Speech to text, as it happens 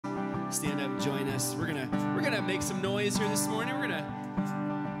stand up, join us. We're gonna make some noise here this morning. We're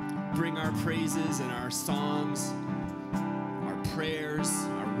gonna bring our praises and our songs, our prayers,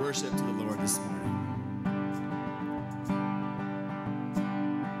 our worship to the Lord this morning.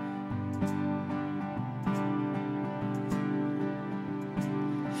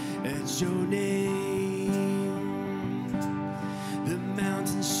 At your name, the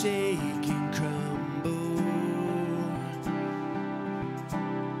mountains shake and crumble.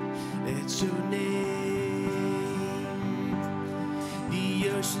 At your name, the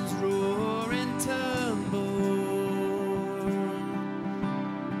oceans roar and tumble.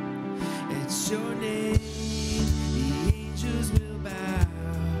 At your name, the angels will bow,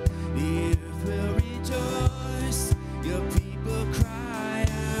 the earth will rejoice, your people cry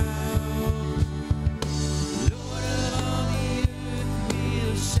out. Lord of all the earth,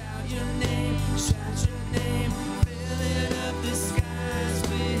 we'll shout your name, filling up the skies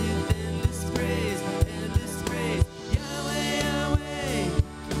with endless praise, endless praise. Yahweh, Yahweh,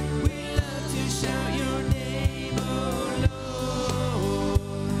 we love to shout your name, oh Lord.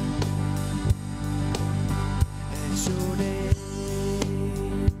 At your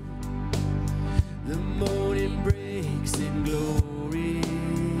name, the morning breaks in glory.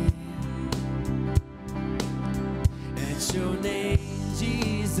 At your name,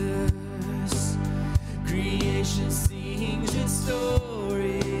 Jesus, creation sings its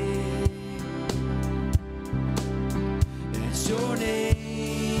story. At your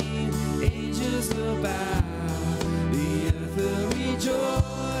name, angels will bow, the earth will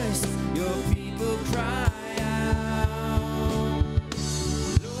rejoice, your people cry out.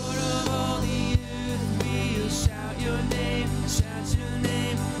 Lord of all the earth, we'll shout your name,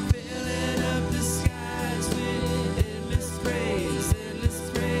 filling up the skies with endless praise, endless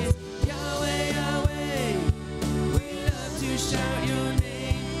praise. Yahweh, Yahweh, we love to shout your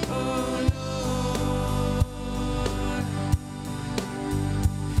name, oh Lord.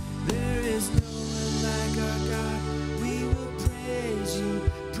 There is no one like our God, we will praise you,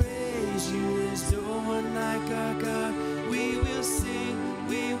 praise you. There's no one like our God, we will sing,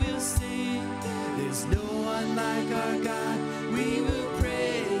 we will sing. There's no one like our God, we will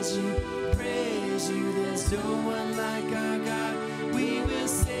praise you, praise you. There's no one like our God, we will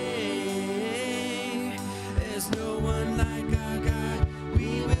sing. There's no one like our God,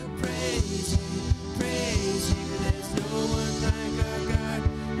 we will praise you, praise you. There's no one like our God,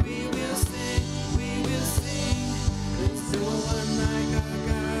 we will sing, we will sing. There's no one like our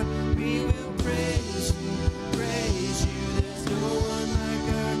God, we will praise you, praise you. There's no one like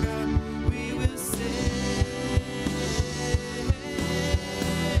our God, we will sing.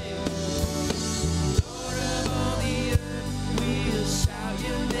 Lord of all the earth, we'll shout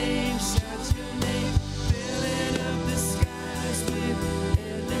your name, filling up the skies with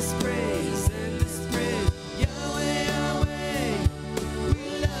endless praise, endless praise. Yahweh, Yahweh, we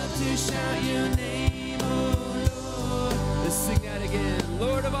love to shout your name, oh Lord. Let's sing that again.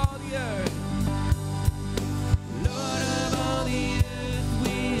 Lord of all the earth, Lord of all the earth,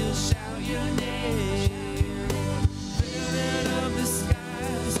 we'll shout your name, filling up the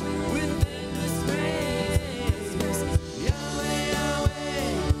skies with endless praise. Yahweh, Yahweh,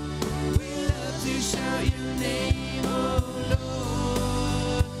 we love to shout your name, oh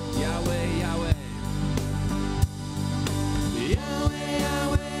Lord. Yahweh, Yahweh, Yahweh,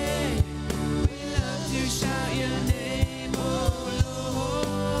 Yahweh, we love to shout your name, oh Lord.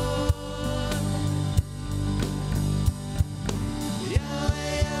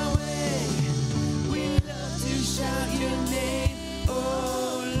 Yahweh, Yahweh, we love to shout your name,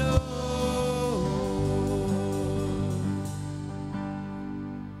 oh Lord.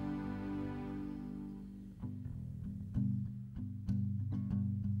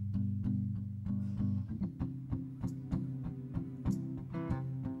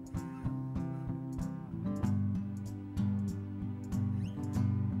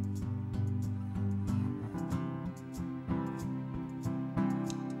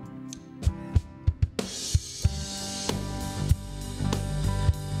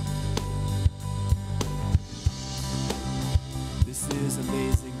 This is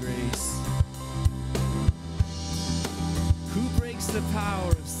amazing grace. Who breaks the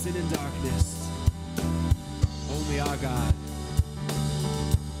power of sin and darkness? Only our God.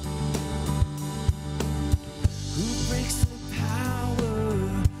 Who breaks the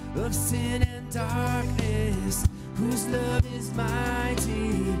power of sin and darkness? Whose love is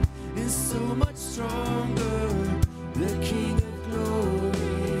mighty and so much stronger? The King of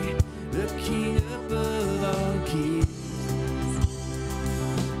glory, the King above all kings.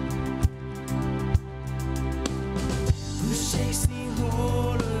 Who shakes the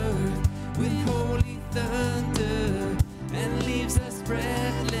whole earth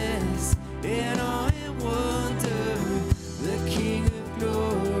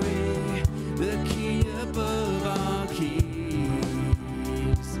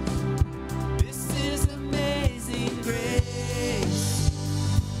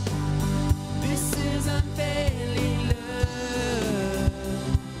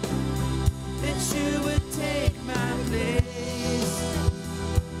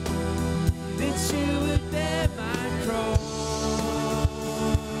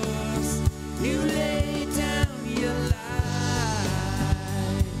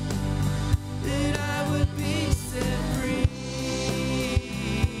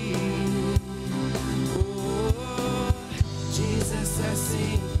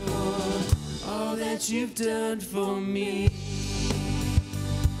that you've done for me.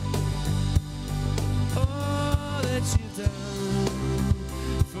 All that you've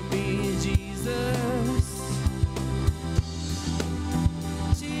done for me, Jesus.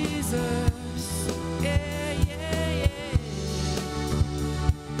 Jesus, yeah, yeah, yeah.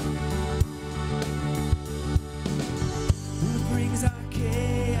 Who brings our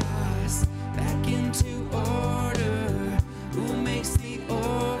chaos back into order? Who makes the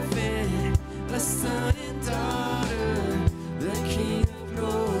orphan a son and daughter? The King of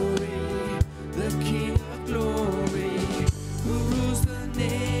glory, the King of glory, who rules the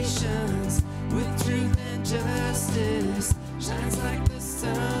nations with truth and justice, shines like the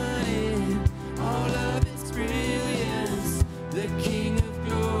sun in all of its brilliance. The King of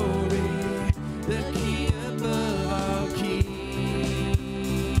glory, the King above all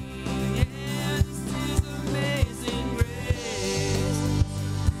kings. Yeah, this is amazing grace.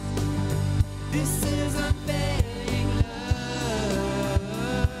 This is unfailing love,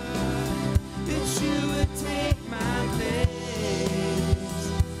 that you would take my place,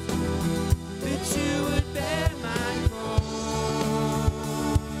 that you would bear my cross.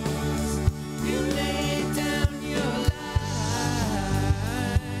 You laid down your life,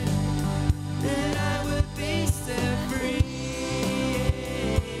 that I would be set free.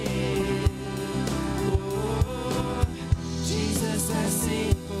 Oh, Jesus, I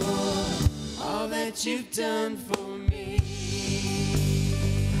sing for all that you've done for me.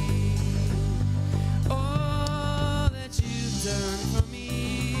 All that you've done for me.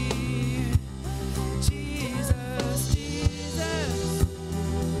 Jesus, Jesus.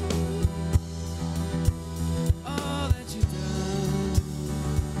 All that you've done.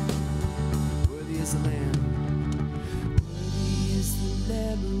 Worthy is the Lamb. Worthy is the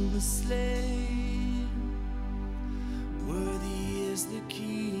Lamb who was slain. Worthy is the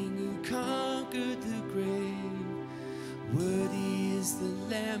King who conquered the grave. Worthy is the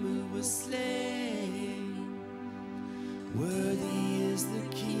Lamb who was slain. Worthy is the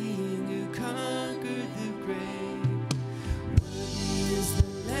King who conquered the grave. Worthy is the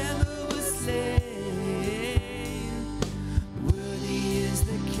Lamb who was slain. Worthy is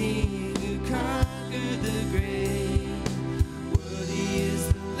the King who conquered the grave. Worthy is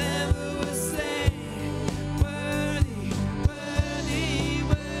the Lamb who was slain. Worthy, worthy,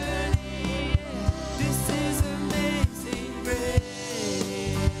 worthy. This is amazing grace.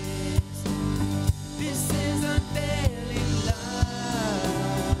 This is unfailing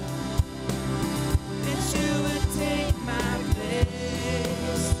love, that you would take my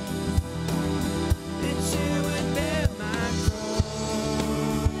place, that you would bear my cross.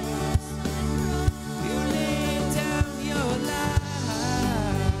 You laid down your life,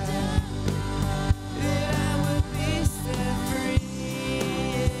 that I would be set free.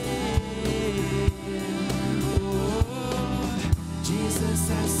 Oh, Jesus,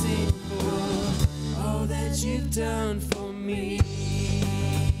 I sing for all that you've done for me.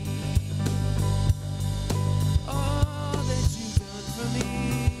 All that you've done for me.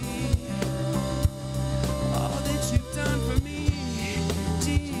 All that you've done for me.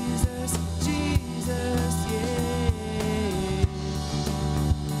 Jesus, Jesus, yeah.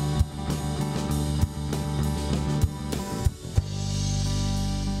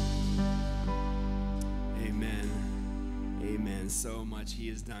 Amen. Amen. So much He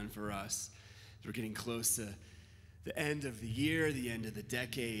has done for us. We're getting close to the end of the year, the end of the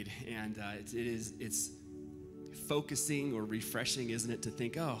decade, and it's focusing or refreshing, isn't it, to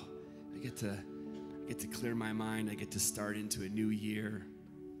think, oh, I get to clear my mind. I get to start into a new year.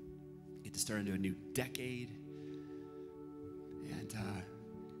 I get to start into a new decade, and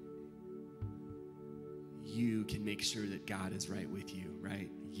you can make sure that God is right with you,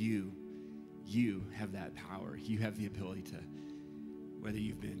 right? You have that power. You have the ability to, whether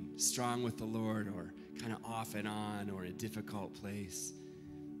you've been strong with the Lord or kind of off and on or in a difficult place,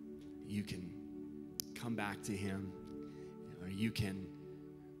 you can come back to Him, or you can,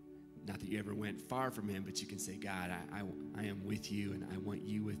 not that you ever went far from Him, but you can say, God, I am with you, and I want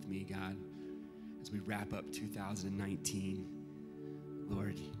you with me, God. As we wrap up 2019,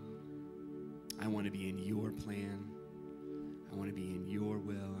 Lord, I want to be in your plan. I want to be in your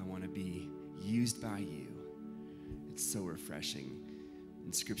will. I want to be used by you. It's so refreshing.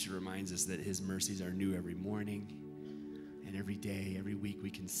 And Scripture reminds us that His mercies are new every morning. And every day, every week,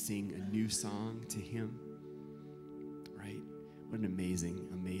 we can sing a new song to Him. Right? What an amazing,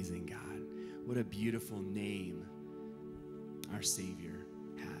 amazing God. What a beautiful name our Savior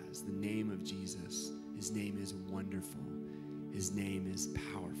has. The name of Jesus. His name is wonderful. His name is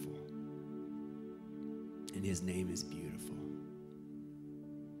powerful. And His name is beautiful.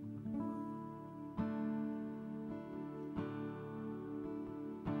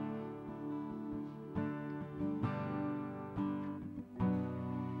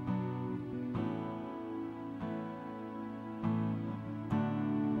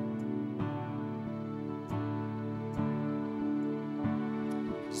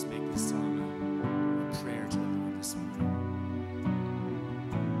 the song of prayer to the Lord this morning.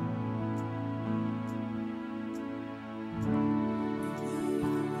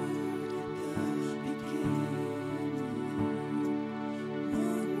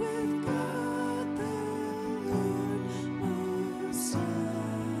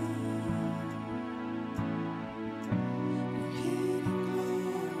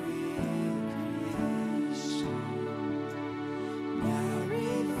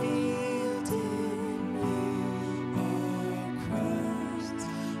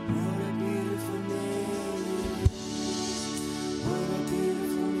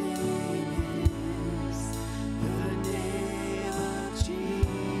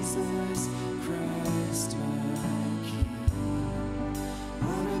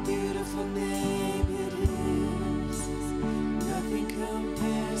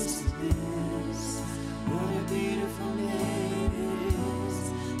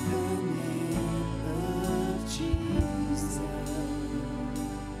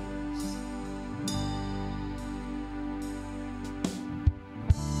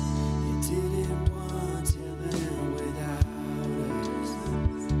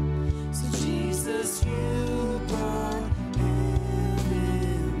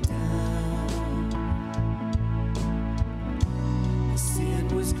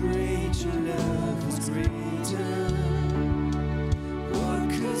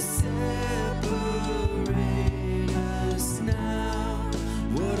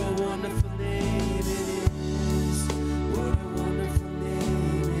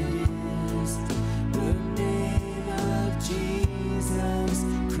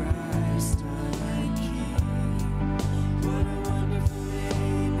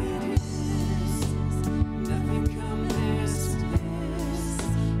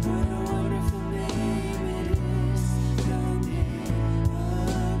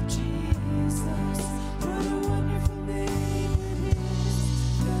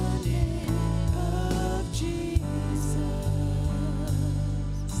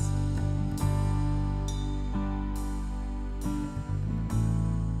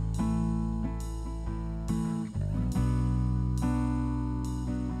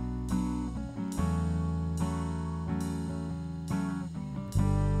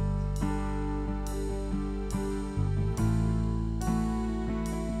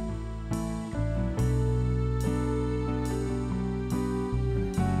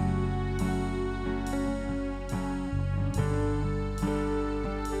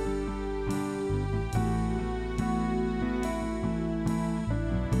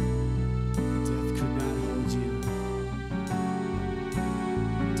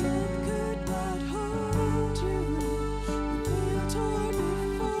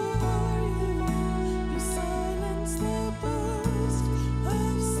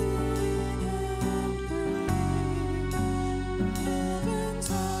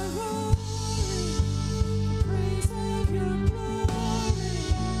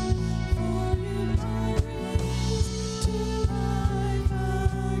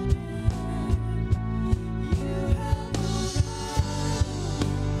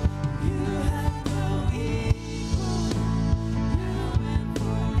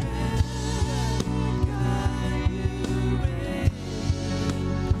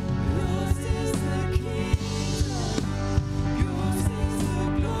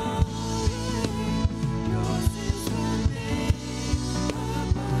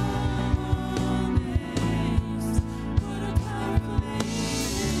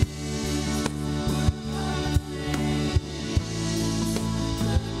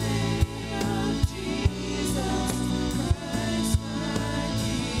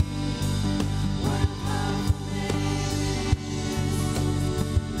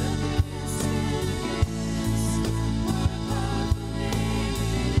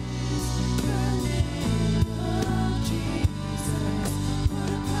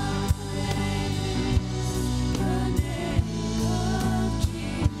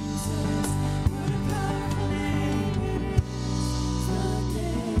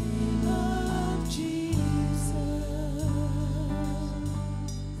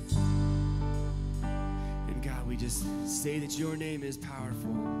 say that your name is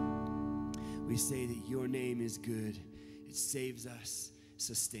powerful. We say that your name is good. It saves us,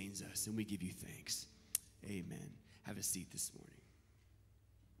 sustains us, and we give you thanks. Amen. Have a seat this morning.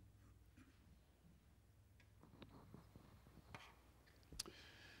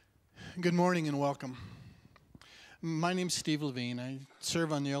 Good morning and welcome. My name's Steve Levine. I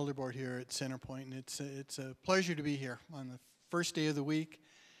serve on the elder board here at Centerpoint, and it's a pleasure to be here on the first day of the week,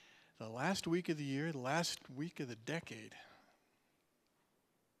 the last week of the year, the last week of the decade.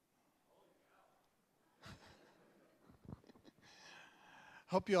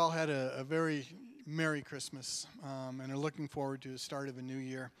 Hope you all had a very Merry Christmas and are looking forward to the start of a new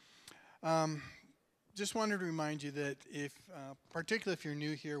year. Just wanted to remind you that if, particularly if you're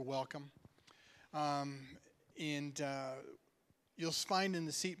new here, welcome. And you'll find in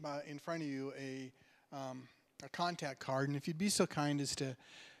the seat in front of you a contact card. And if you'd be so kind as to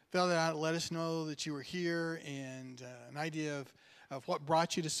fill that out, let us know that you were here and an idea of what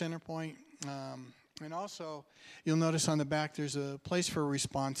brought you to Centerpoint. And also, you'll notice on the back there's a place for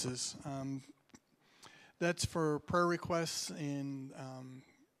responses. That's for prayer requests and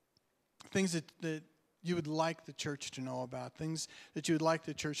things that you would like the church to know about, things that you would like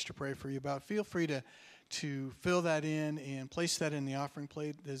the church to pray for you about. Feel free to fill that in and place that in the offering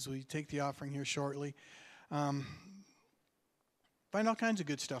plate as we take the offering here shortly. Find all kinds of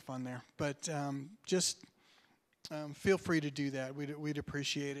good stuff on there, but just feel free to do that. We'd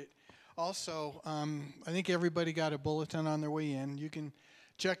appreciate it. Also, I think everybody got a bulletin on their way in. You can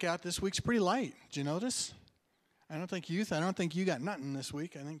check out this week's pretty light. Did you notice? I don't think you got nothing this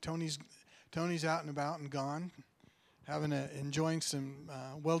week. I think Tony's out and about and gone, enjoying some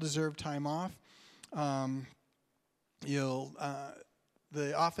well-deserved time off.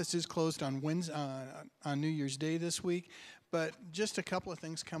 The office is closed on Wednesday, on New Year's Day this week, but just a couple of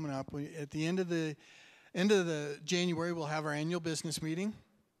things coming up. At the end of the January, we'll have our annual business meeting.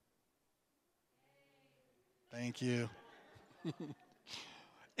 Thank you.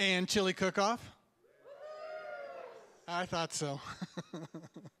 And chili cook-off. I thought so.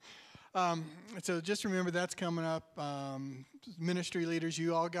 So just remember that's coming up. Ministry leaders,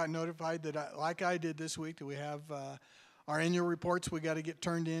 you all got notified that, like I did this week, that we have our annual reports we got to get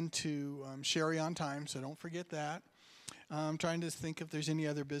turned in to Sherry on time, so don't forget that. I'm trying to think if there's any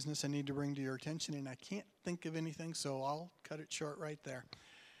other business I need to bring to your attention, and I can't think of anything, so I'll cut it short right there.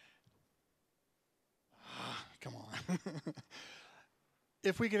 Come on.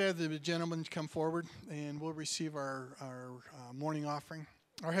 If we could have the gentlemen come forward and we'll receive our morning offering.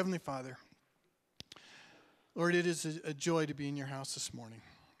 Our Heavenly Father, Lord, it is a joy to be in your house this morning.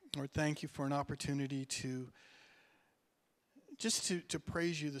 Lord, thank you for an opportunity to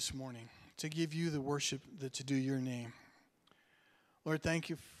praise you this morning, to give you the worship that's due your name. Lord, thank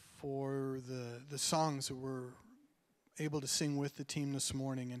you for the songs that we're able to sing with the team this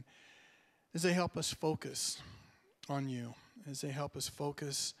morning, and as they help us focus on you, as they help us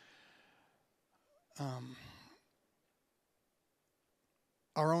focus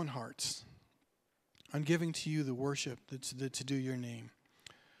our own hearts on giving to you the worship that's due your name.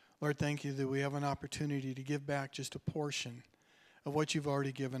 Lord, thank you that we have an opportunity to give back just a portion of what you've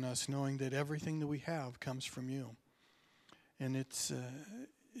already given us, knowing that everything that we have comes from you. And it's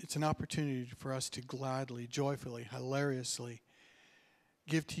an opportunity for us to gladly, joyfully, hilariously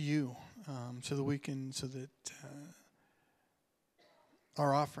give to you, so that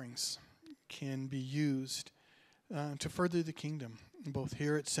our offerings can be used to further the kingdom, both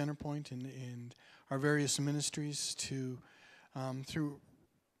here at Centerpoint and our various ministries, through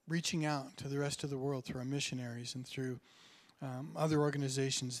reaching out to the rest of the world through our missionaries and through other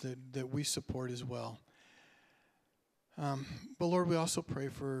organizations that we support as well. But Lord, we also pray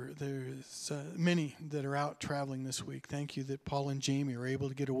for there's many that are out traveling this week. Thank you that Paul and Jamie are able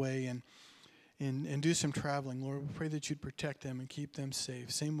to get away and do some traveling. Lord, we pray that you'd protect them and keep them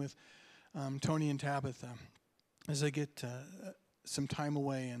safe. Same with Tony and Tabitha as they get some time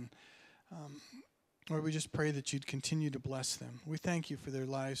away. And Lord, we just pray that you'd continue to bless them. We thank you for their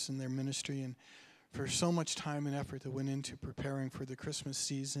lives and their ministry and for so much time and effort that went into preparing for the Christmas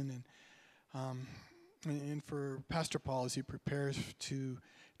season, and for Pastor Paul as he prepares to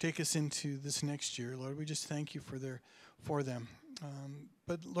take us into this next year. Lord, we just thank you for them.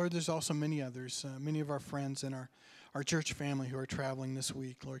 But Lord, there's also many others, many of our friends and our church family who are traveling this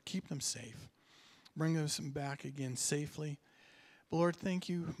week. Lord, keep them safe. Bring us back again safely. But Lord, thank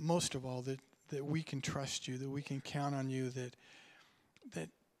you most of all that we can trust you, that we can count on you, that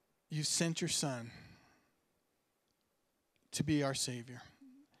you sent your Son to be our Savior.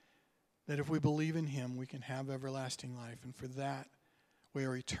 That if we believe in him, we can have everlasting life. And for that, we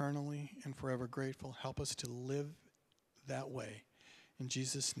are eternally and forever grateful. Help us to live that way. In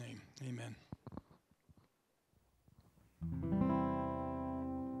Jesus' name, amen.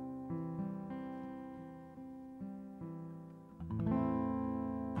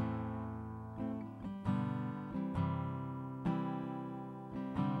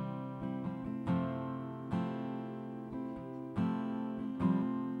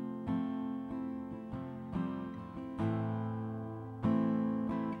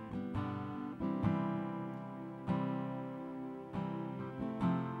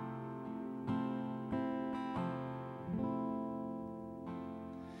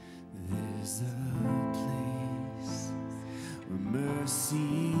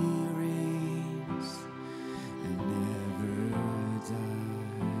 sea reigns and never dies.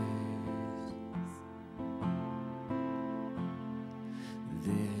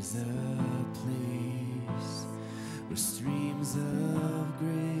 There's a place where streams of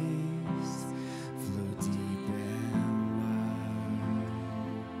grace flow deep and wide,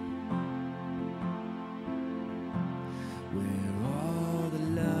 where all the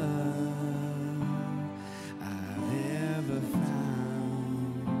love I've ever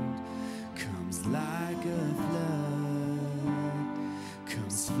found comes like a flood,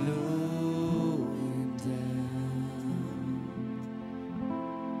 comes flowing down.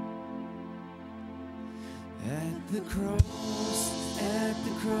 At the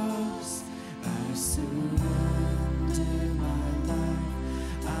cross, I surrender my life.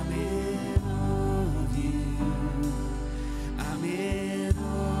 I'm in awe of you. I'm in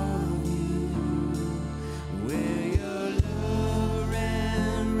awe of you. Where your love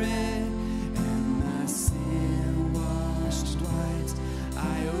ran red and my sin washed white.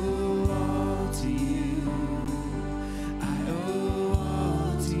 I owe all to you. I owe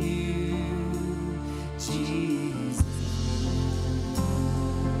all to you, Jesus.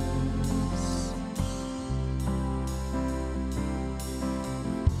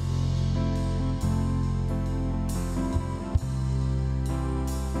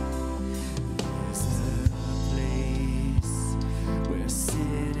 There's a place where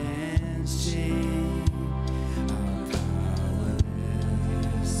sin and shame are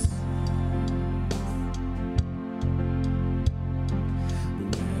powerless,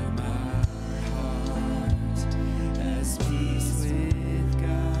 where my heart has peace with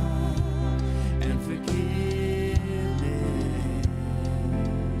God and forgiveness,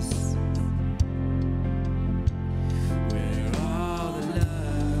 where all the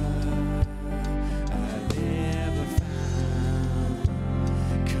love I've ever found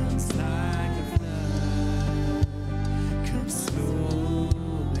comes like a flood, comes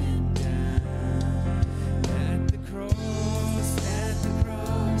flowing down. At the cross,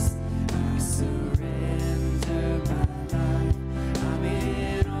 I surrender my life. I'm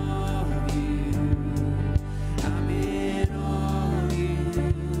in awe of you. I'm in awe of you.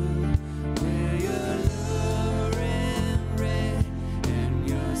 Where your love ran red and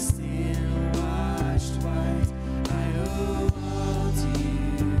your sin washed white. I owe all to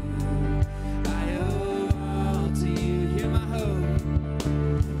you. I owe all to you. Hear my hope.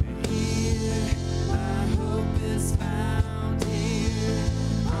 Here, my hope is found here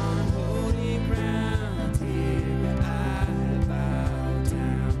on holy ground. Here I bow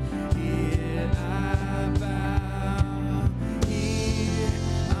down. Here I bow. Here,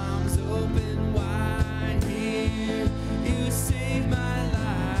 arms open wide. Here, you save my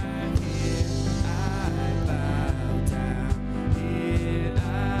life. Here I bow down. Here I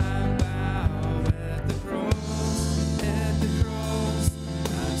bow at the cross. At the cross, I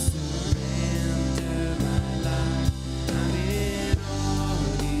surrender my life. I'm in awe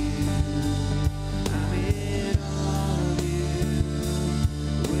of you. I'm in awe of you.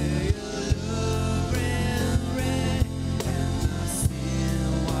 Where your love ran red and my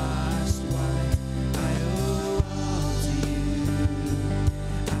sin washed white. I owe all to you.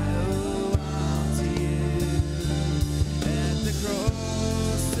 I owe all to you. At the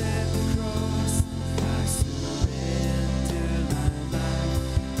cross, I surrender my life.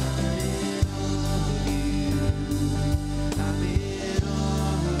 I'm in awe of you. I'm in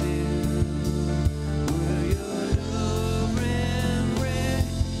awe of you. Where your love ran red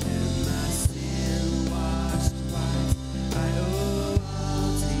and my sin washed white. I owe all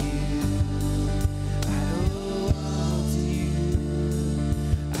to you. I owe all to you.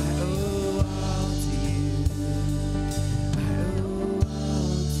 I owe all to you. I owe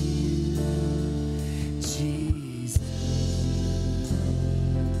all to you, Jesus.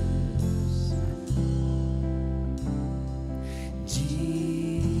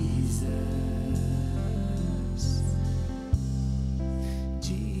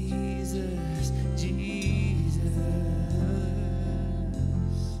 Jesus, Jesus.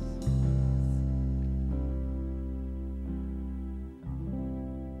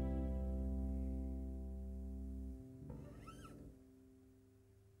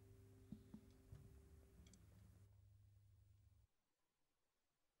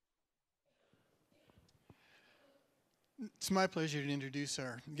 It's my pleasure to introduce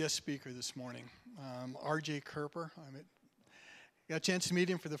our guest speaker this morning, R.J. Kerper. Got a chance to meet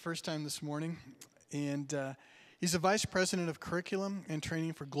him for the first time this morning, and he's the Vice President of Curriculum and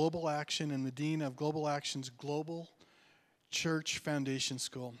Training for Global Action and the Dean of Global Action's Global Church Foundation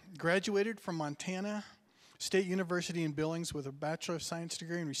School. Graduated from Montana State University in Billings with a Bachelor of Science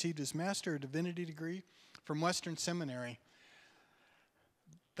degree and received his Master of Divinity degree from Western Seminary.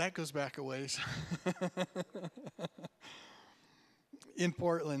 That goes back a ways. In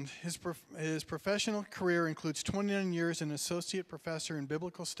Portland. His professional career includes 29 years as an associate professor in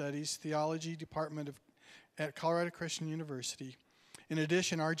biblical studies, theology department at Colorado Christian University. In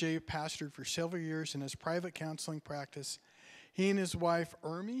addition, RJ pastored for several years in his private counseling practice. He and his wife,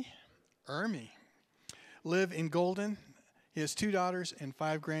 Ermi, live in Golden. He has 2 daughters and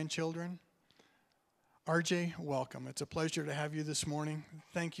 5 grandchildren. RJ, welcome. It's a pleasure to have you this morning.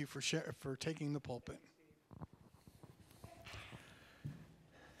 Thank you for taking the pulpit.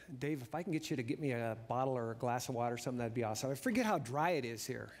 Dave, if I can get you to get me a bottle or a glass of water or something, that'd be awesome. I forget how dry it is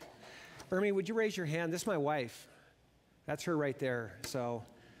here. Ermi, would you raise your hand? This is my wife. That's her right there. So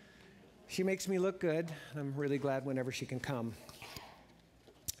she makes me look good. I'm really glad whenever she can come.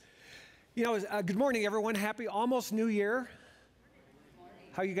 You know, good morning, everyone. Happy almost New Year.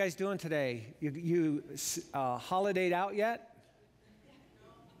 How you guys doing today? You holidayed out yet?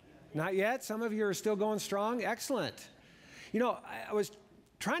 Not yet? Some of you are still going strong? Excellent. You know, I was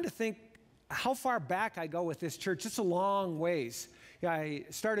trying to think how far back I go with this church. It's a long ways. Yeah, I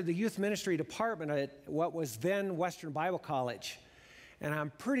started the youth ministry department at what was then Western Bible College. And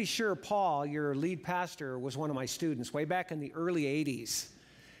I'm pretty sure Paul, your lead pastor, was one of my students way back in the early 80s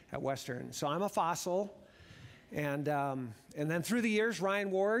at Western. So I'm a fossil. And then through the years, Ryan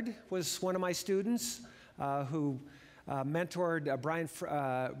Ward was one of my students who mentored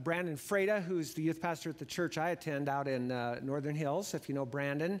Brandon Freda, who's the youth pastor at the church I attend out in Northern Hills, if you know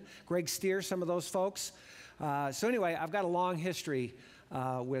Brandon. Greg Steer, some of those folks. So anyway, I've got a long history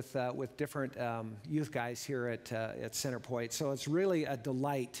with different youth guys here at Centerpoint. So it's really a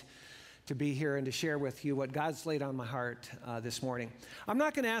delight to be here and to share with you what God's laid on my heart this morning. I'm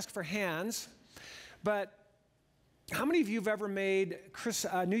not going to ask for hands, but how many of you have ever made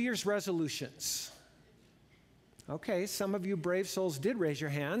New Year's resolutions? Okay, some of you brave souls did raise your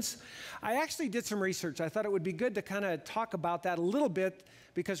hands. I actually did some research. I thought it would be good to kind of talk about that a little bit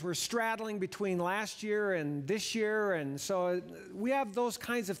because we're straddling between last year and this year, and so we have those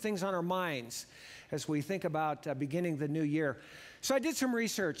kinds of things on our minds as we think about beginning the new year. So I did some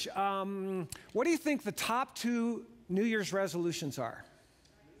research. What do you think the top 2 New Year's resolutions are?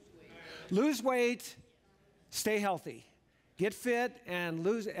 Lose weight, stay healthy. Get fit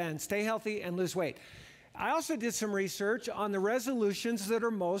and stay healthy and lose weight. I also did some research on the resolutions that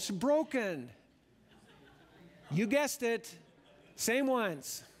are most broken. You guessed it, same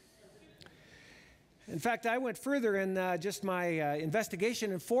ones. In fact, I went further in just my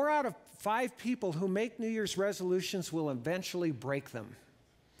investigation, and 4 out of 5 people who make New Year's resolutions will eventually break them.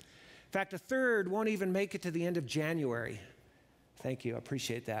 In fact, a third won't even make it to the end of January. Thank you, I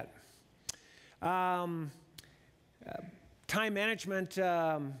appreciate that. Time management,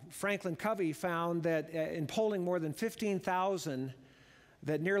 Franklin Covey found that in polling more than 15,000,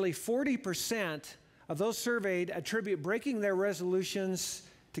 that nearly 40% of those surveyed attribute breaking their resolutions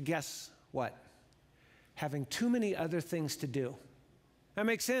to guess what? Having too many other things to do. That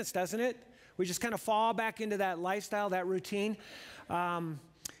makes sense, doesn't it? We just kind of fall back into that lifestyle, that routine. And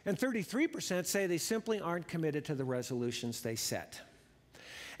 33% say they simply aren't committed to the resolutions they set.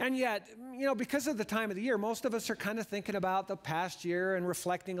 And yet, you know, because of the time of the year, most of us are kind of thinking about the past year and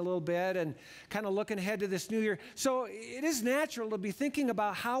reflecting a little bit and kind of looking ahead to this new year. So it is natural to be thinking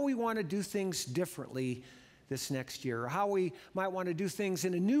about how we want to do things differently this next year, or how we might want to do things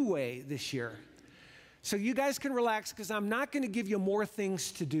in a new way this year. So you guys can relax because I'm not going to give you more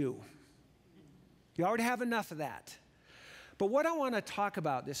things to do. You already have enough of that. But what I want to talk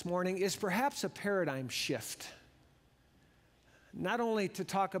about this morning is perhaps a paradigm shift. Not only to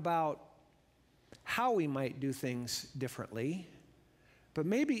talk about how we might do things differently, but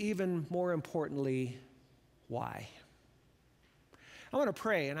maybe even more importantly, why. I want to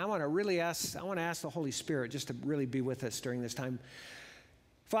pray, and I want to ask the Holy Spirit just to really be with us during this time.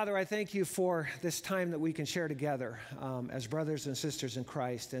 Father, I thank you for this time that we can share together as brothers and sisters in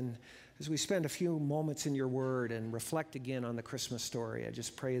Christ. And as we spend a few moments in your word and reflect again on the Christmas story, I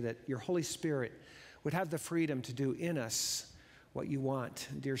just pray that your Holy Spirit would have the freedom to do in us what you want.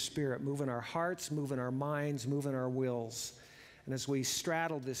 Dear Spirit, move in our hearts, move in our minds, move in our wills. And as we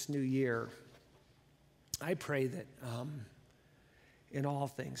straddle this new year, I pray that in all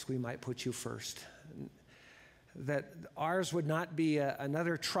things we might put you first. That ours would not be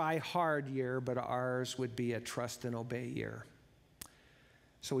another try hard year, but ours would be a trust and obey year.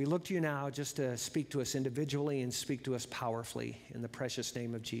 So we look to you now just to speak to us individually and speak to us powerfully in the precious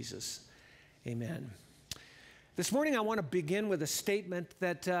name of Jesus. Amen. This morning, I want to begin with a statement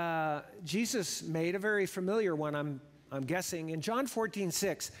that Jesus made, a very familiar one, I'm guessing. In John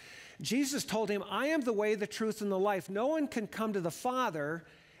 14:6, Jesus told him, "I am the way, the truth, and the life. No one can come to the Father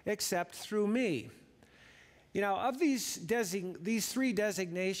except through me." You know, of these three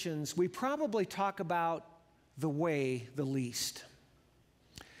designations, we probably talk about the way the least.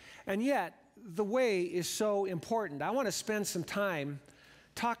 And yet, the way is so important. I want to spend some time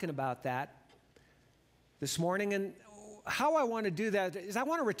talking about that this morning. And how I want to do that is I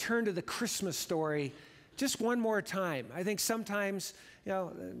want to return to the Christmas story just one more time. I think sometimes, you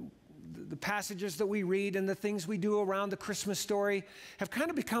know, the passages that we read and the things we do around the Christmas story have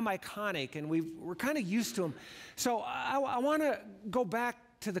kind of become iconic, and we're kind of used to them. So I want to go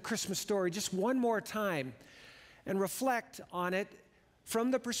back to the Christmas story just one more time and reflect on it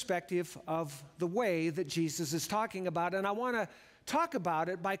from the perspective of the way that Jesus is talking about. And I want to talk about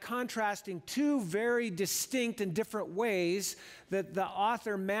it by contrasting two very distinct and different ways that the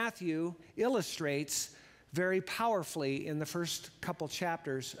author Matthew illustrates very powerfully in the first couple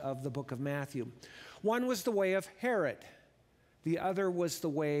chapters of the book of Matthew. One was the way of Herod. The other was the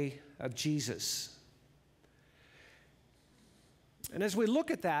way of Jesus. And as we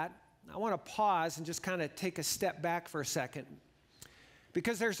look at that, I want to pause and just kind of take a step back for a second,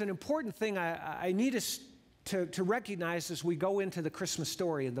 because there's an important thing I need us to recognize as we go into the Christmas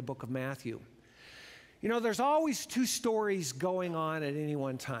story in the book of Matthew. You know, there's always two stories going on at any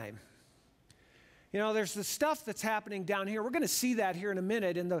one time. You know, there's the stuff that's happening down here. We're going to see that here in a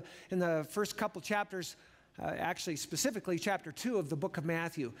minute in the first couple chapters, actually specifically chapter 2 of the book of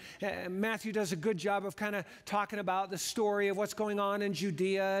Matthew. Matthew does a good job of kind of talking about the story of what's going on in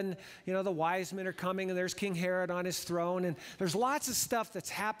Judea, and, you know, the wise men are coming, and there's King Herod on his throne, and there's lots of stuff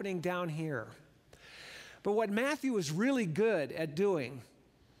that's happening down here. But what Matthew is really good at doing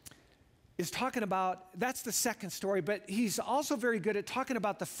is talking about, that's the second story, but he's also very good at talking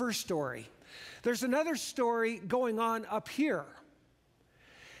about the first story. There's another story going on up here.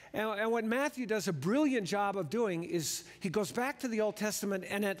 And what Matthew does a brilliant job of doing is he goes back to the Old Testament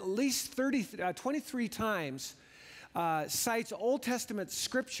and at least 23 times cites Old Testament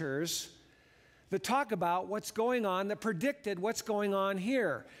scriptures that talk about what's going on, that predicted what's going on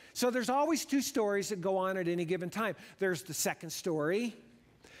here. So there's always two stories that go on at any given time. There's the second story,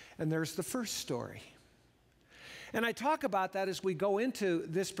 and there's the first story. And I talk about that as we go into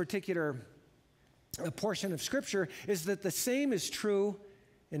this particular portion of Scripture, is that the same is true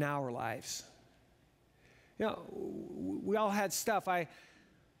in our lives. You know, we all had stuff. I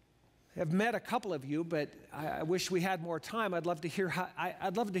have met a couple of you, but I wish we had more time. I'd love to hear a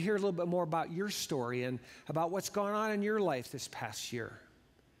little bit more about your story and about what's going on in your life this past year.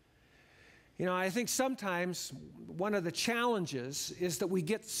 You know, I think sometimes one of the challenges is that we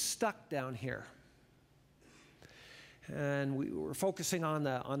get stuck down here. And we're focusing on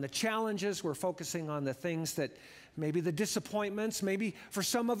the challenges. We're focusing on the things that maybe the disappointments, maybe for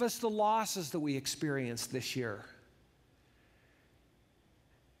some of us the losses that we experienced this year.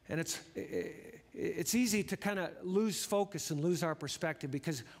 And it's easy to kind of lose focus and lose our perspective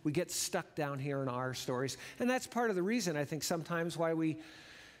because we get stuck down here in our stories. And that's part of the reason, I think, sometimes why we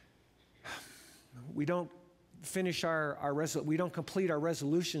don't finish we don't complete our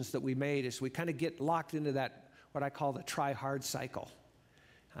resolutions that we made, is we kind of get locked into that, what I call the try hard cycle.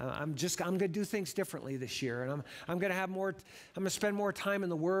 I'm going to do things differently this year, and I'm going to spend more time in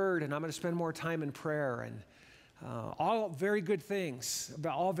the Word, and I'm going to spend more time in prayer, and all very good things,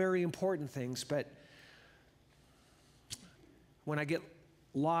 all very important things. But when I get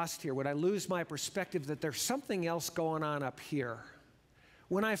lost here, when I lose my perspective that there's something else going on up here,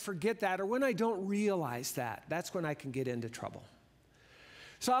 when I forget that, or when I don't realize that, that's when I can get into trouble.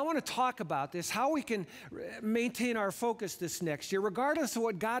 So I want to talk about this, how we can maintain our focus this next year, regardless of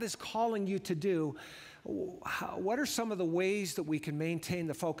what God is calling you to do. What are some of the ways that we can maintain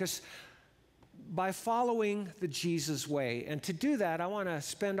the focus? By following the Jesus way. And to do that, I want to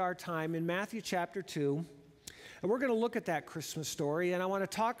spend our time in Matthew chapter 2. And we're going to look at that Christmas story, and I want to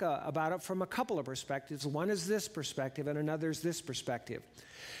talk about it from a couple of perspectives. One is this perspective, and another is this perspective.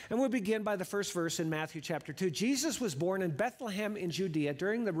 And we'll begin by the first verse in Matthew chapter 2. Jesus was born in Bethlehem in Judea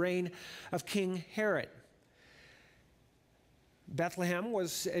during the reign of King Herod. Bethlehem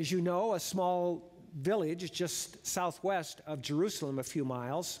was, as you know, a small village just southwest of Jerusalem, a few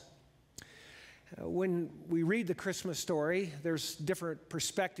miles. When we read the Christmas story, there's different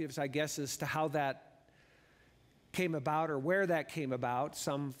perspectives, I guess, as to how that came about or where that came about.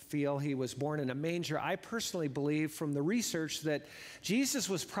 Some feel he was born in a manger. I personally believe from the research that Jesus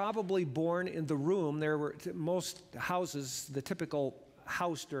was probably born in the room. There were most houses, the typical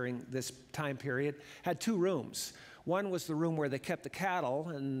house during this time period had two rooms. One was the room where they kept the cattle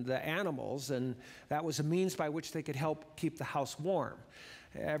and the animals, and that was a means by which they could help keep the house warm.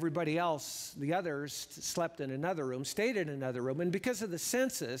 Everybody else, the others, slept in another room, stayed in another room, and because of the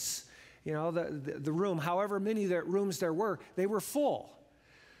census, you know, the room, however many rooms there were, they were full.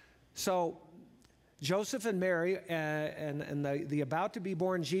 So Joseph and Mary and the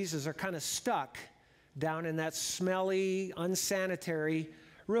about-to-be-born Jesus are kind of stuck down in that smelly, unsanitary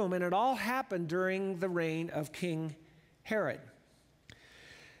room, and it all happened during the reign of King Herod.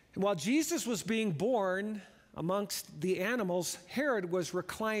 And while Jesus was being born amongst the animals, Herod was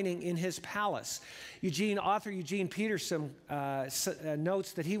reclining in his palace. Author Eugene Peterson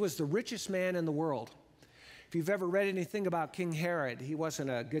notes that he was the richest man in the world. If you've ever read anything about King Herod, he wasn't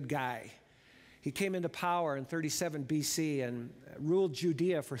a good guy. He came into power in 37 BC and ruled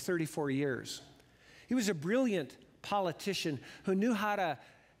Judea for 34 years. He was a brilliant politician who knew how to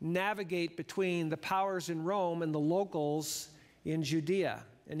navigate between the powers in Rome and the locals in Judea.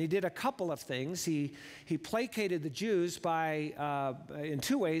 And he did a couple of things. He placated the Jews by, in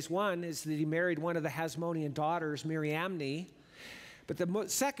two ways. One is that he married one of the Hasmonean daughters, Miriamne. But the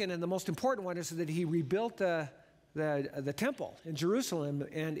second and the most important one is that he rebuilt the temple in Jerusalem,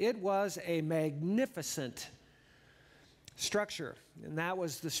 and it was a magnificent structure. And that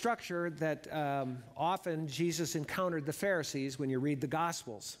was the structure that often Jesus encountered the Pharisees when you read the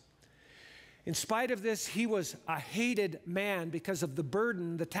Gospels. In spite of this, he was a hated man because of the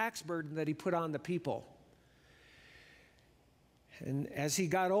burden, the tax burden that he put on the people. And as he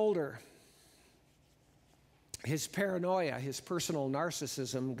got older, his paranoia, his personal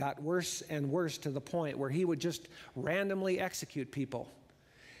narcissism got worse and worse to the point where he would just randomly execute people,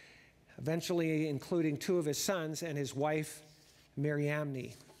 eventually including two of his sons and his wife,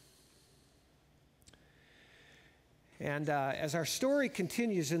 Miriamne. And as our story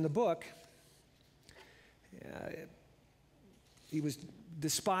continues in the book, he was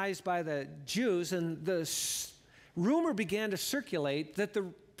despised by the Jews, and the rumor began to circulate that the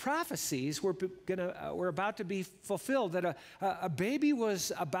prophecies were about to be fulfilled, that a baby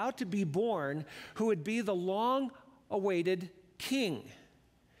was about to be born who would be the long-awaited king.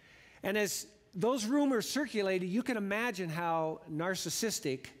 And as those rumors circulated, you can imagine how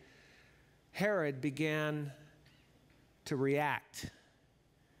narcissistic Herod began to react.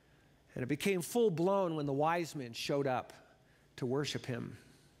 And it became full-blown when the wise men showed up to worship him.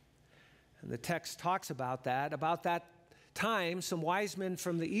 And the text talks about that. About that time, some wise men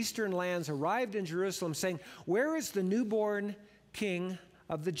from the eastern lands arrived in Jerusalem saying, "Where is the newborn king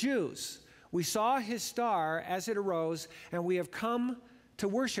of the Jews? We saw his star as it arose, and we have come to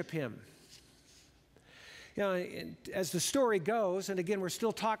worship him." You know, as the story goes, and again, we're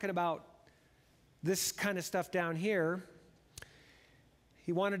still talking about this kind of stuff down here,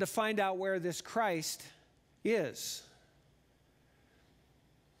 he wanted to find out where this Christ is.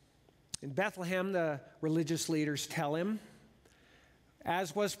 In Bethlehem, the religious leaders tell him,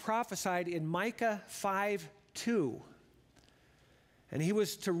 as was prophesied in Micah 5:2. And he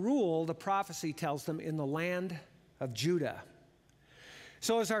was to rule, the prophecy tells them, in the land of Judah.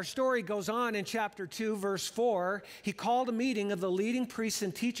 So as our story goes on in chapter 2, verse 4, he called a meeting of the leading priests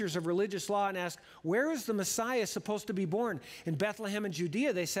and teachers of religious law and asked, "Where is the Messiah supposed to be born?" "In Bethlehem in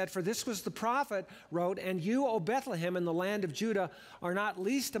Judea," they said, "for this was the prophet wrote, and you, O Bethlehem, in the land of Judah, are not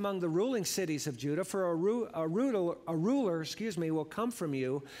least among the ruling cities of Judah, for a ruler, will come from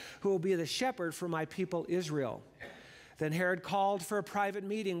you, who will be the shepherd for my people Israel." Then Herod called for a private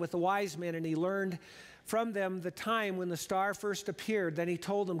meeting with the wise men, and he learned from them the time when the star first appeared. Then he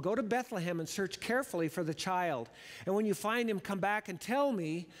told them, "Go to Bethlehem and search carefully for the child. And when you find him, come back and tell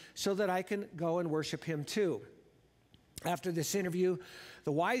me so that I can go and worship him too." After this interview,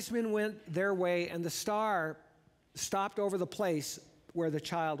 the wise men went their way, and the star stopped over the place where the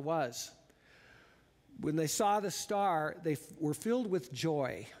child was. When they saw the star, they were filled with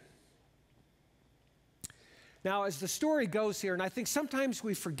joy. Now, as the story goes here, and I think sometimes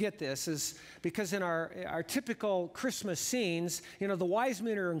we forget this, is because in our typical Christmas scenes, you know, the wise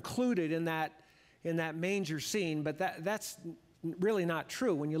men are included in that manger scene, but that's really not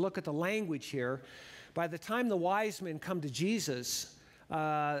true. When you look at the language here, by the time the wise men come to Jesus,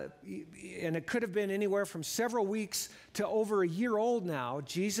 and it could have been anywhere from several weeks to over a year old now,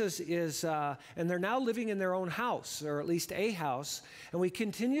 Jesus is, and they're now living in their own house, or at least a house, and we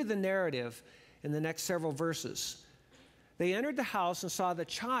continue the narrative in the next several verses. They entered the house and saw the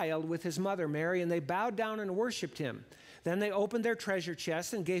child with his mother Mary, and they bowed down and worshiped him. Then they opened their treasure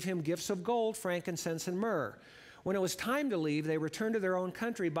chests and gave him gifts of gold, frankincense, and myrrh. When it was time to leave, they returned to their own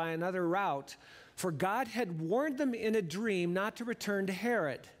country by another route, for God had warned them in a dream not to return to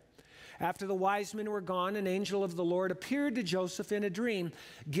Herod. After the wise men were gone, an angel of the Lord appeared to Joseph in a dream.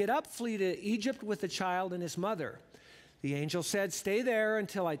 "Get up, flee to Egypt with the child and his mother." The angel said, "Stay there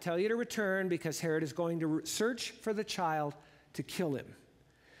until I tell you to return, because Herod is going to search for the child to kill him."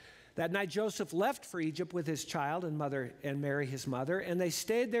 That night Joseph left for Egypt with his child and mother and Mary his mother, and they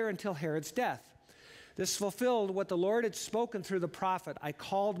stayed there until Herod's death. This fulfilled what the Lord had spoken through the prophet, "I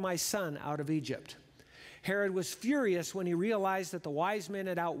called my son out of Egypt." Herod was furious when he realized that the wise men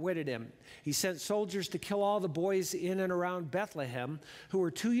had outwitted him. He sent soldiers to kill all the boys in and around Bethlehem who were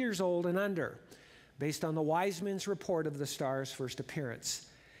 2 years old and under, based on the wise men's report of the star's first appearance.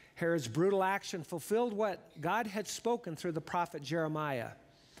 Herod's brutal action fulfilled what God had spoken through the prophet Jeremiah.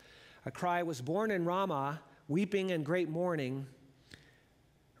 A cry was born in Ramah, weeping and great mourning.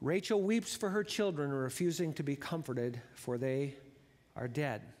 Rachel weeps for her children, refusing to be comforted, for they are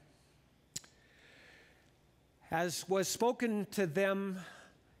dead. As was spoken to them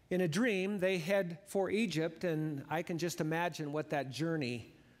in a dream, they head for Egypt, and I can just imagine what that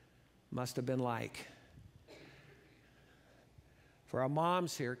journey must have been like. For our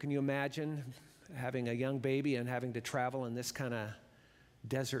moms here, can you imagine having a young baby and having to travel in this kind of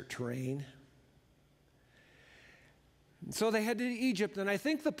desert terrain? So they head to Egypt, and I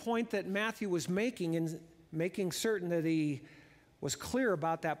think the point that Matthew was making, in making certain that he was clear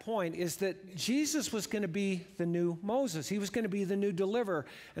about that point, is that Jesus was going to be the new Moses. He was going to be the new deliverer,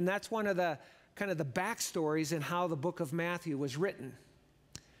 and that's one of the kind of the backstories in how the book of Matthew was written.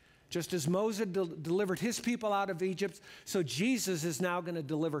 Just as Moses delivered his people out of Egypt, so Jesus is now going to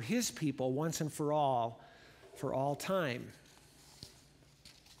deliver his people once and for all time.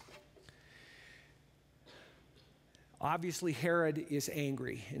 Obviously, Herod is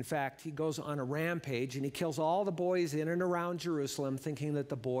angry. In fact, he goes on a rampage and he kills all the boys in and around Jerusalem, thinking that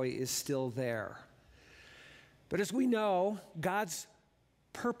the boy is still there. But as we know, God's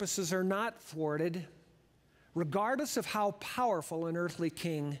purposes are not thwarted, regardless of how powerful an earthly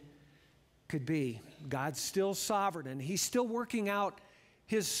king could be. God's still sovereign, and he's still working out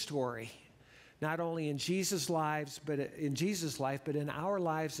his story, not only in Jesus' life, but in our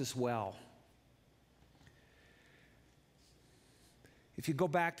lives as well. If you go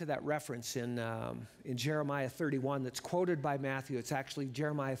back to that reference in Jeremiah 31 that's quoted by Matthew, it's actually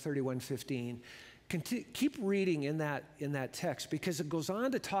Jeremiah 31:15. Keep reading in that text, because it goes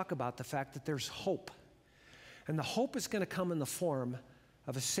on to talk about the fact that there's hope. And the hope is going to come in the form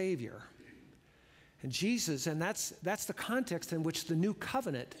of a Savior. And Jesus, and that's the context in which the new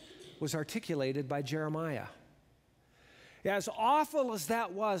covenant was articulated by Jeremiah. Yeah, as awful as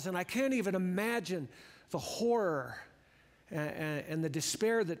that was, and I can't even imagine the horror and the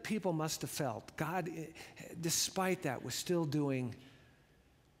despair that people must have felt, God, despite that, was still doing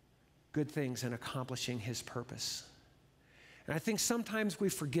good things and accomplishing his purpose. And I think sometimes we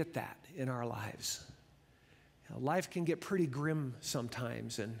forget that in our lives. You know, life can get pretty grim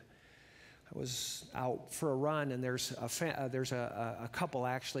sometimes, and I was out for a run, and there's a couple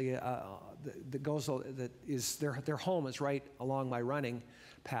actually their home is right along my running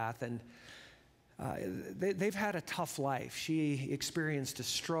path, and they've had a tough life. She experienced a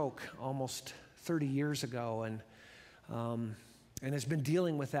stroke almost 30 years ago, and has been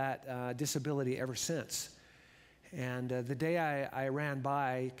dealing with that disability ever since. And the day I ran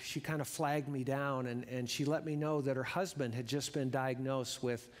by, she kind of flagged me down, and she let me know that her husband had just been diagnosed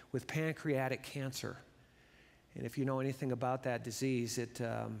with pancreatic cancer. And if you know anything about that disease, it's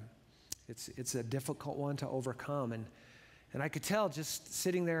a difficult one to overcome. And I could tell just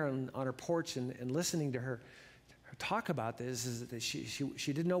sitting there on her porch and listening to her talk about this, is that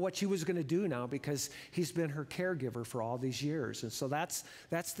she didn't know what she was going to do now, because he's been her caregiver for all these years. And so that's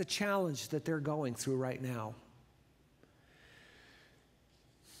the challenge that they're going through right now.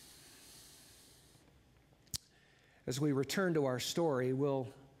 As we return to our story, we'll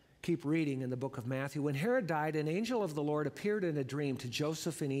keep reading in the book of Matthew. When Herod died, an angel of the Lord appeared in a dream to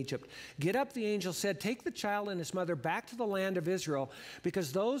Joseph in Egypt. "Get up," the angel said, "take the child and his mother back to the land of Israel,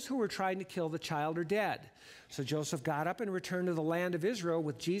 because those who were trying to kill the child are dead." So Joseph got up and returned to the land of Israel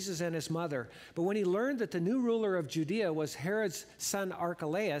with Jesus and his mother. But when he learned that the new ruler of Judea was Herod's son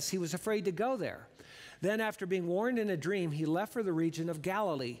Archelaus, he was afraid to go there. Then, after being warned in a dream, he left for the region of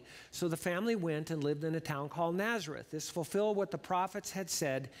Galilee. So the family went and lived in a town called Nazareth. This fulfilled what the prophets had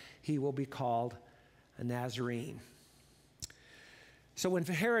said: he will be called a Nazarene. So when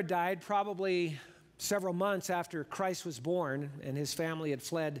Herod died, probably several months after Christ was born and his family had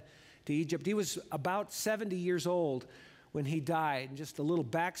fled to Egypt, he was about 70 years old when he died. And just a little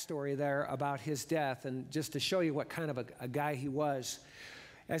backstory there about his death, and just to show you what kind of a guy he was.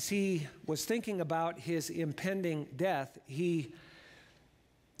 as he was thinking about his impending death, he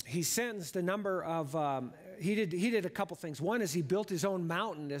sentenced a number of, he did a couple things. One is he built his own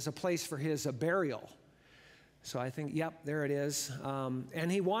mountain as a place for his burial. So I think, yep, there it is.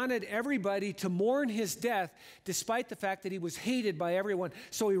 And he wanted everybody to mourn his death despite the fact that he was hated by everyone.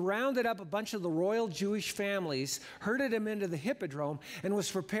 So he rounded up a bunch of the royal Jewish families, herded them into the hippodrome, and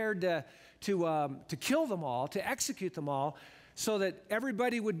was prepared to kill them all, to execute them all, so that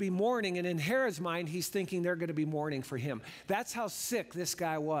everybody would be mourning. And in Herod's mind, he's thinking they're going to be mourning for him. That's how sick this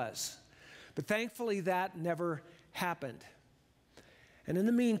guy was. But thankfully, that never happened. And in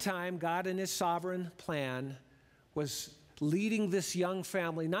the meantime, God in his sovereign plan was leading this young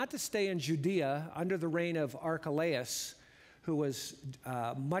family not to stay in Judea under the reign of Archelaus, who was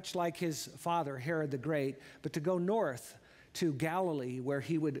much like his father, Herod the Great, but to go north to Galilee where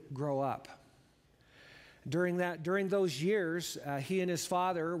he would grow up. During those years, he and his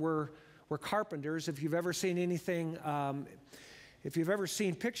father were carpenters. If you've ever seen anything, if you've ever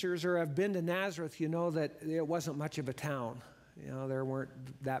seen pictures or have been to Nazareth, you know that it wasn't much of a town. You know, there weren't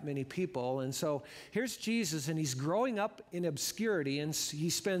that many people. And so here's Jesus, and he's growing up in obscurity, and he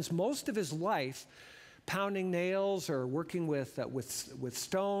spends most of his life pounding nails or working with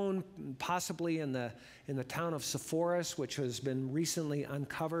stone, possibly in the town of Sepphoris, which has been recently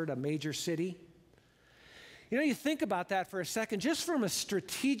uncovered, a major city. You know, you think about that for a second, just from a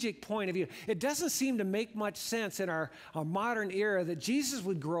strategic point of view. It doesn't seem to make much sense in our modern era that Jesus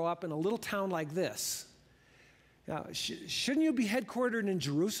would grow up in a little town like this. Now, shouldn't you be headquartered in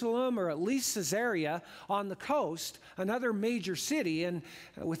Jerusalem or at least Caesarea on the coast, another major city, and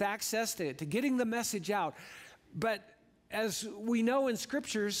with access to getting the message out? But as we know in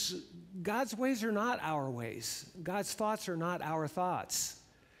scriptures, God's ways are not our ways. God's thoughts are not our thoughts.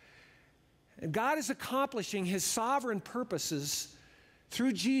 And God is accomplishing his sovereign purposes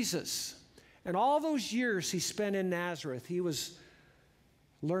through Jesus. And all those years he spent in Nazareth, he was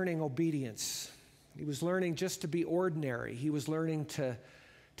learning obedience. He was learning just to be ordinary. He was learning to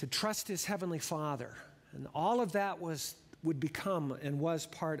trust his heavenly Father. And all of that would become and was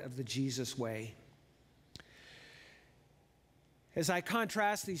part of the Jesus way. As I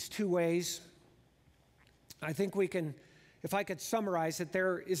contrast these two ways, I think we can, if I could summarize it,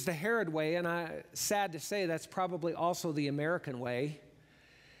 there is the Herod way, and sad to say that's probably also the American way.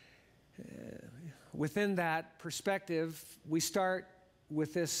 Within that perspective, we start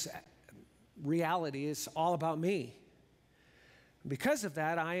with this reality. Is all about me. Because of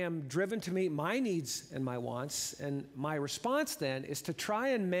that, I am driven to meet my needs and my wants, and my response then is to try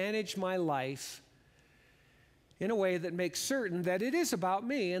and manage my life in a way that makes certain that it is about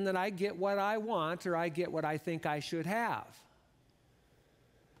me and that I get what I want or I get what I think I should have.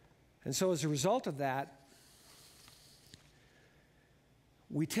 And so as a result of that,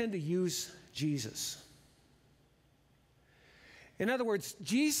 we tend to use Jesus. In other words,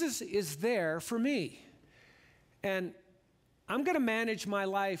 Jesus is there for me. And I'm going to manage my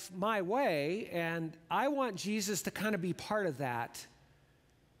life my way, and I want Jesus to kind of be part of that,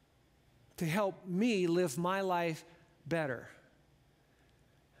 to help me live my life better.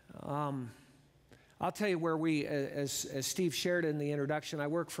 I'll tell you where we, as Steve shared in the introduction, I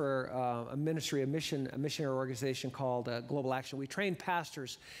work for a missionary organization called Global Action. We train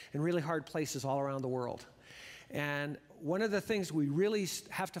pastors in really hard places all around the world. And one of the things we really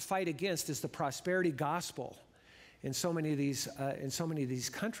have to fight against is the prosperity gospel in so many of these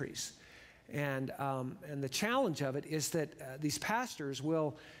countries. And the challenge of it is that these pastors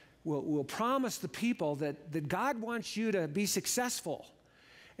will promise the people that God wants you to be successful.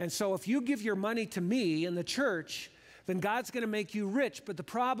 And so if you give your money to me in the church, then God's going to make you rich. But the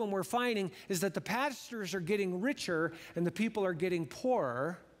problem we're finding is that the pastors are getting richer and the people are getting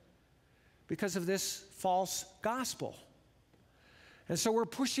poorer because of this false gospel. And so we're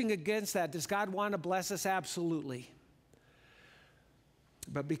pushing against that. Does God want to bless us? Absolutely.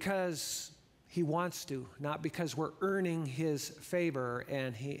 But because he wants to, not because we're earning his favor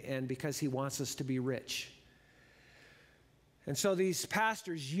and because he wants us to be rich. And so these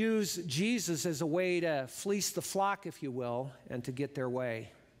pastors use Jesus as a way to fleece the flock, if you will, and to get their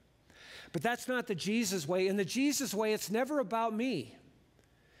way. But that's not the Jesus way. In the Jesus way, it's never about me.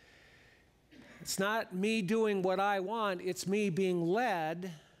 It's not me doing what I want. It's me being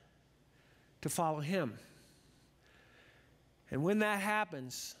led to follow him. And when that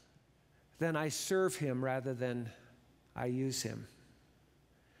happens, then I serve him rather than I use him.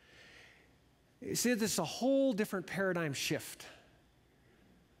 You see, this is a whole different paradigm shift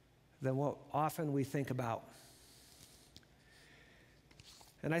than what often we think about.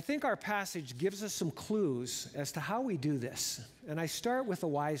 And I think our passage gives us some clues as to how we do this. And I start with the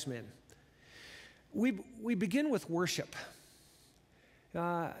wise men. We begin with worship.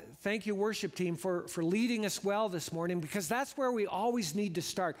 Thank you, worship team, for leading us well this morning, because that's where we always need to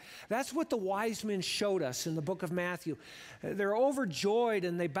start. That's what the wise men showed us in the book of Matthew. They're overjoyed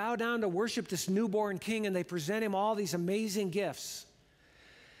and they bow down to worship this newborn king, and they present him all these amazing gifts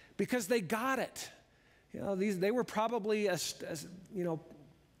because they got it. They were probably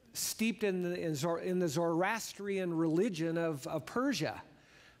steeped in the Zoroastrian religion of Persia.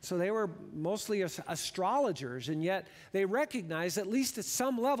 So they were mostly astrologers, and yet they recognized, at least at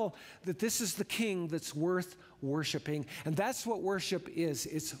some level, that this is the king that's worth worshiping. And that's what worship is.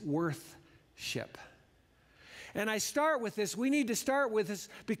 It's worthship. And I start with this. We need to start with this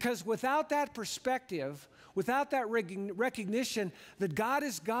because without that perspective, without that recognition that God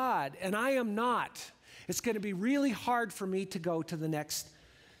is God and I am not, it's going to be really hard for me to go to the next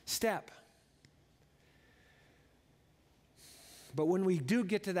step. But when we do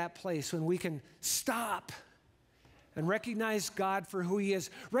get to that place, when we can stop and recognize God for who He is,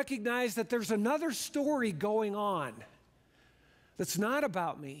 recognize that there's another story going on that's not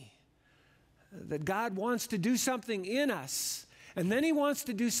about me, that God wants to do something in us, and then He wants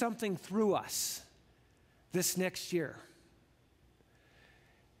to do something through us this next year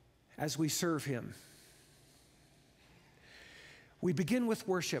as we serve Him. We begin with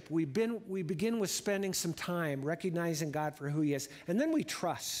worship. We begin with spending some time recognizing God for who He is. And then we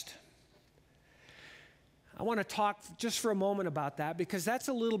trust. I want to talk just for a moment about that because that's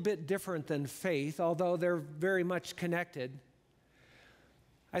a little bit different than faith, although they're very much connected.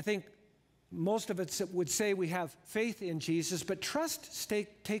 I think most of us would say we have faith in Jesus, but trust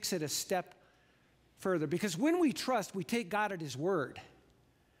takes it a step further, because when we trust, we take God at His word.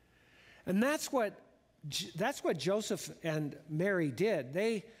 And that's what Joseph and Mary did.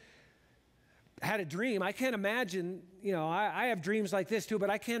 They had a dream. I can't imagine, I have dreams like this too,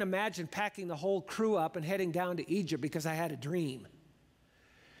 but I can't imagine packing the whole crew up and heading down to Egypt because I had a dream.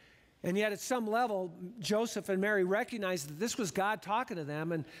 And yet at some level, Joseph and Mary recognized that this was God talking to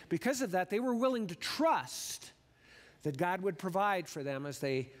them, and because of that, they were willing to trust that God would provide for them as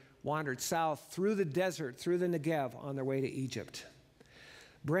they wandered south through the desert, through the Negev, on their way to Egypt.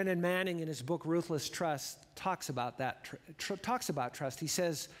 Brennan Manning, in his book Ruthless Trust, talks about that. Talks about trust. He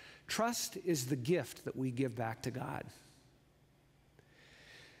says, trust is the gift that we give back to God.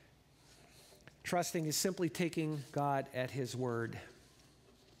 Trusting is simply taking God at His word.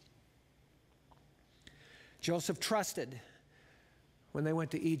 Joseph trusted when they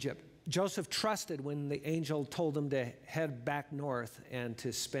went to Egypt. Joseph trusted when the angel told him to head back north and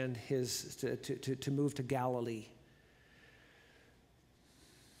to spend to move to Galilee.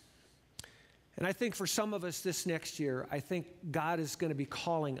 And I think for some of us this next year, I think God is going to be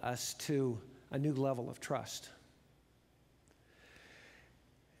calling us to a new level of trust.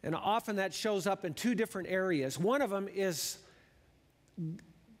 And often that shows up in two different areas. One of them is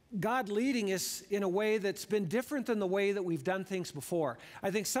God leading us in a way that's been different than the way that we've done things before. I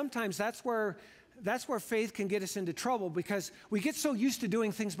think sometimes that's where faith can get us into trouble, because we get so used to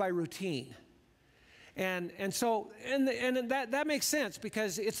doing things by routine. And that makes sense,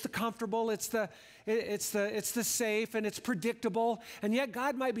 because it's the comfortable, it's the safe, and it's predictable. And yet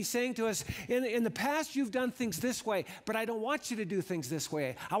God might be saying to us, in the past you've done things this way, but I don't want you to do things this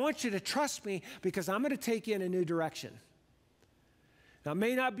way. I want you to trust me, because I'm going to take you in a new direction. Now, it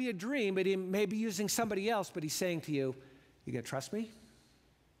may not be a dream, but He may be using somebody else, but He's saying to you, you going to trust me?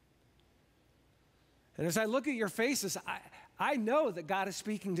 And as I look at your faces, I know that God is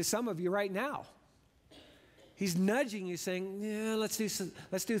speaking to some of you right now. He's nudging you, saying, yeah, let's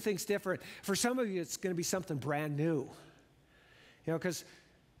do things different. For some of you, it's going to be something brand new. Because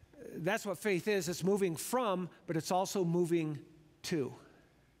that's what faith is. It's moving from, but it's also moving to.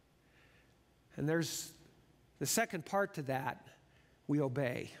 And there's the second part to that. We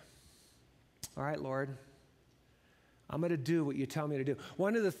obey. All right, Lord, I'm going to do what you tell me to do.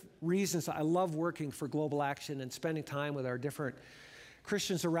 One of the reasons I love working for Global Action and spending time with our different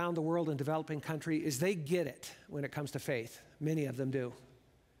Christians around the world in developing country is they get it when it comes to faith. Many of them do.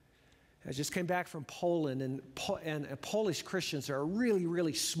 I just came back from Poland, and Polish Christians are a really,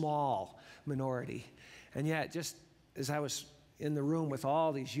 really small minority. And yet, just as I was in the room with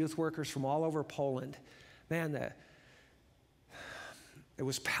all these youth workers from all over Poland, man, it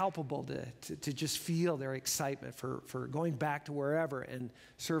was palpable to just feel their excitement for going back to wherever and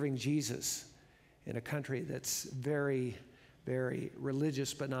serving Jesus in a country that's very, very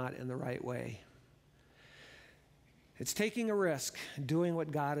religious, but not in the right way. It's taking a risk, doing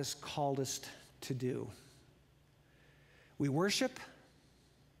what God has called us to do. We worship,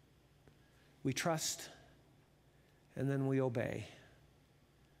 we trust, and then we obey.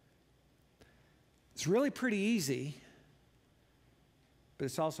 It's really pretty easy, but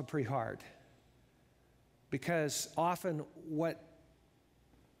it's also pretty hard. Because often what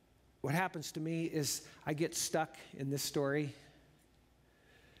happens to me is I get stuck in this story.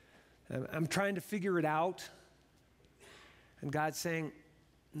 I'm trying to figure it out. And God's saying,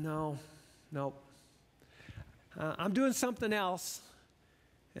 no. I'm doing something else,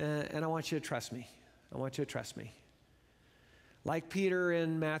 and I want you to trust me. I want you to trust me. Like Peter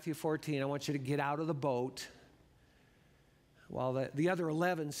in Matthew 14, I want you to get out of the boat. While the other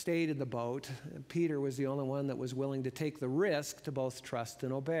 11 stayed in the boat, Peter was the only one that was willing to take the risk to both trust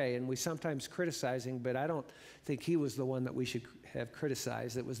and obey. And we sometimes criticize him, but I don't think he was the one that we should have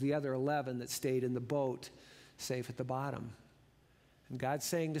criticized. It was the other 11 that stayed in the boat, safe at the bottom. And God's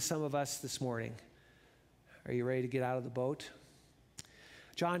saying to some of us this morning, are you ready to get out of the boat?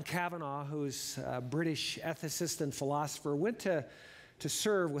 John Kavanaugh, who's a British ethicist and philosopher, went to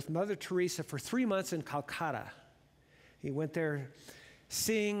serve with Mother Teresa for 3 months in Calcutta. He went there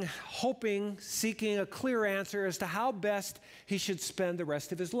seeking a clear answer as to how best he should spend the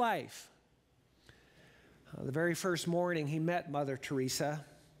rest of his life. The very first morning, he met Mother Teresa,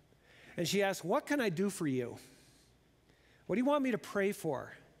 and she asked, "What can I do for you? What do you want me to pray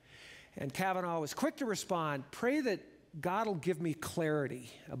for?" And Kavanaugh was quick to respond, "Pray that God will give me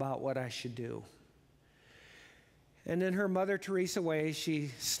clarity about what I should do." And in her Mother Teresa way, she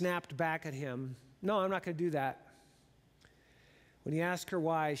snapped back at him, "No, I'm not going to do that." When he asked her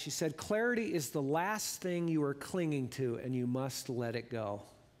why, she said, "Clarity is the last thing you are clinging to, and you must let it go."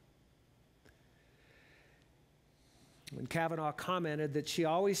 When Kavanaugh commented that she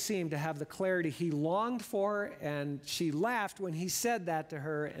always seemed to have the clarity he longed for, and she laughed when he said that to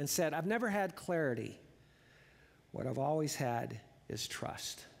her and said, "I've never had clarity. What I've always had is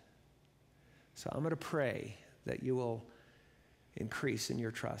trust." So I'm going to pray that you will increase in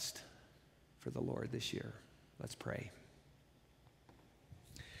your trust for the Lord this year. Let's pray.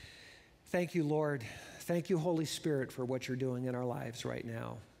 Thank you, Lord. Thank you, Holy Spirit, for what you're doing in our lives right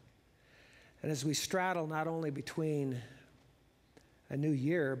now. And as we straddle not only between a new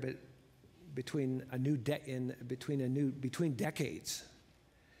year, but between decades,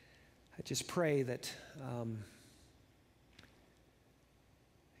 I just pray that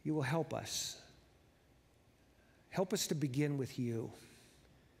you will help us. Help us to begin with you.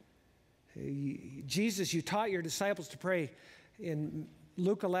 Jesus, you taught your disciples to pray in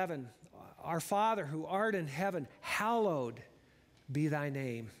Luke 11, "Our Father who art in heaven, hallowed be thy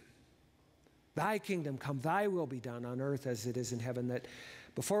name. Thy kingdom come, thy will be done on earth as it is in heaven." That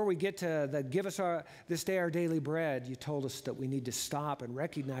before we get to the "give us this day our daily bread," you told us that we need to stop and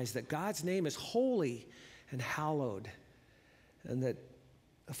recognize that God's name is holy and hallowed. And that,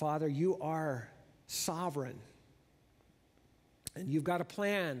 Father, you are sovereign. And you've got a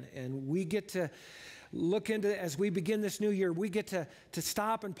plan, and we get to look into, as we begin this new year, we get to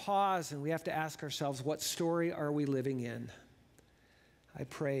stop and pause, and we have to ask ourselves, what story are we living in? I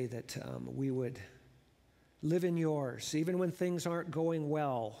pray that we would live in yours, even when things aren't going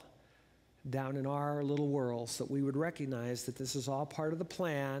well down in our little worlds, that we would recognize that this is all part of the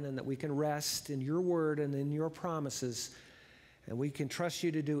plan, and that we can rest in your word and in your promises, and we can trust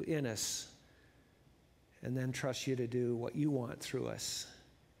you to do in us, and then trust you to do what you want through us.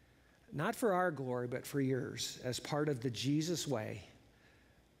 Not for our glory, but for yours, as part of the Jesus way,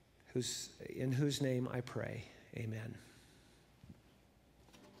 in whose name I pray. Amen.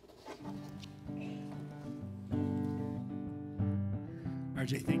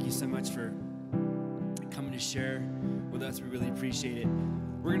 RJ, thank you so much for coming to share with us. We really appreciate it.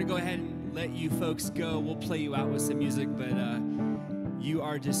 We're going to go ahead and let you folks go. We'll play you out with some music, but you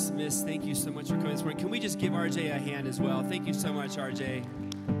are dismissed. Thank you so much for coming this morning. Can we just give RJ a hand as well? Thank you so much, RJ.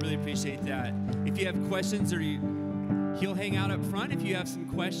 Really appreciate that. If you have questions, he'll hang out up front if you have some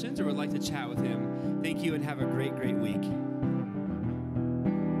questions or would like to chat with him. Thank you and have a great, great week.